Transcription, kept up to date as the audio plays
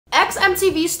X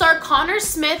MTV star Connor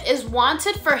Smith is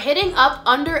wanted for hitting up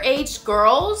underage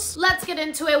girls. Let's get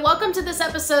into it. Welcome to this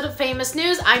episode of Famous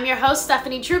News. I'm your host,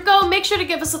 Stephanie Trucco. Make sure to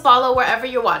give us a follow wherever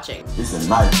you're watching. It's a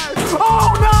knife.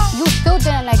 Oh no! You still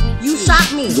didn't like me. You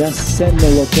shot me. Just send the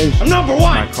location. I'm number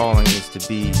one. My calling is to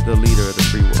be the leader of the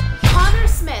free world. Connor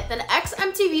Smith, an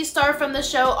ex-MTV star from the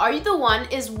show Are You the One,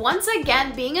 is once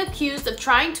again being accused of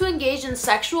trying to engage in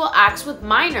sexual acts with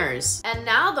minors. And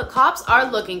now the cops are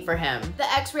looking for him.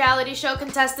 The ex-reality show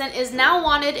contestant is now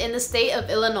wanted in the state of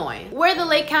Illinois, where the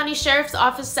Lake County Sheriff's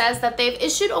Office says that they've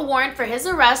issued a warrant for his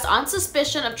arrest on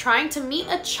suspicion of trying to meet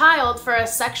a child for a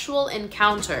sexual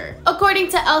encounter. According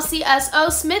to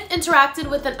LCSO, Smith interacted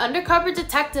with an undercover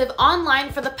detective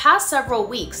online for the past several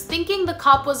weeks, thinking the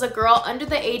cop was a girl under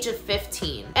the age of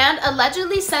 15, and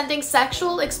allegedly sending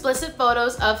sexual explicit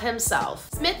photos of himself.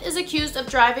 Smith is accused of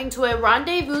driving to a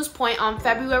rendezvous point on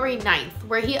February 9th,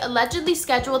 where he allegedly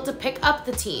scheduled to pick up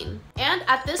the teen. And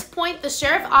at this point, the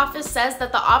sheriff's office says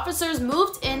that the officers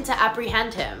moved in to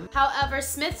apprehend him. However,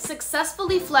 Smith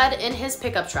successfully fled in his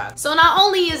pickup truck. So not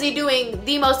only is he doing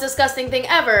the most disgusting thing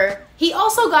ever, he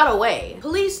also got away.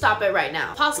 Please stop it right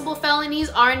now. Possible felonies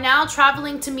are now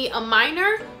traveling to meet a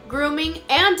minor, grooming,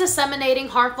 and disseminating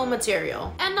harmful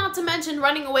material. And not to mention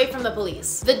running away from the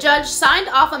police. The judge signed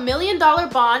off $1 million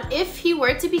bond if he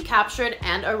were to be captured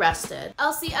and arrested.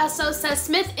 LCSO says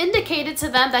Smith indicated to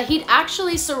them that he'd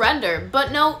actually surrender,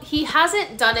 but no, he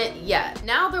hasn't done it yet.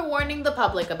 Now they're warning the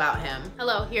public about him.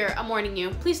 Hello, here, I'm warning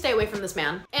you. Please stay away from this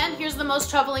man. And here's the most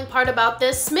troubling part about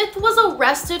this. Smith was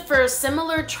arrested for a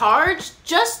similar charge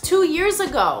just 2 years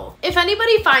ago. If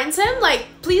anybody finds him,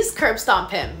 please curb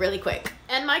stomp him really quick.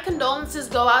 And my condolences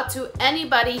go out to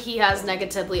anybody he has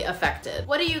negatively affected.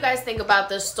 What do you guys think about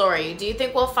this story? Do you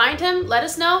think we'll find him? Let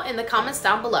us know in the comments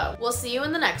down below. We'll see you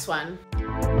in the next one.